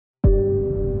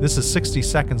This is 60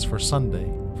 Seconds for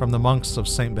Sunday from the monks of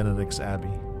St. Benedict's Abbey.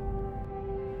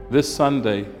 This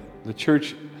Sunday, the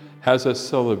Church has us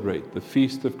celebrate the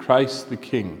feast of Christ the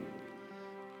King.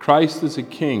 Christ is a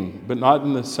king, but not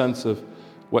in the sense of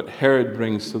what Herod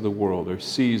brings to the world, or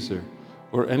Caesar,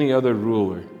 or any other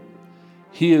ruler.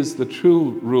 He is the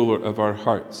true ruler of our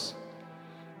hearts.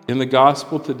 In the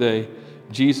gospel today,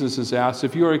 Jesus is asked,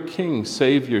 if you are a king,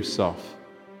 save yourself.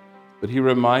 But he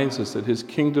reminds us that his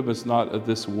kingdom is not of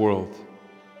this world.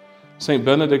 St.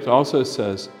 Benedict also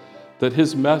says that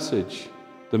his message,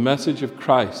 the message of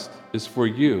Christ, is for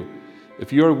you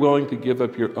if you are willing to give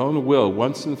up your own will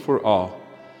once and for all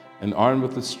and armed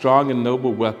with the strong and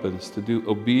noble weapons to do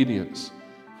obedience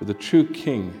for the true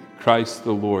King, Christ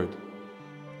the Lord,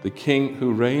 the King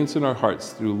who reigns in our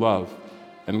hearts through love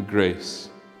and grace.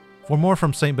 For more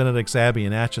from St. Benedict's Abbey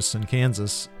in Atchison,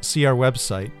 Kansas, see our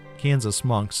website,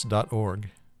 kansasmonks.org.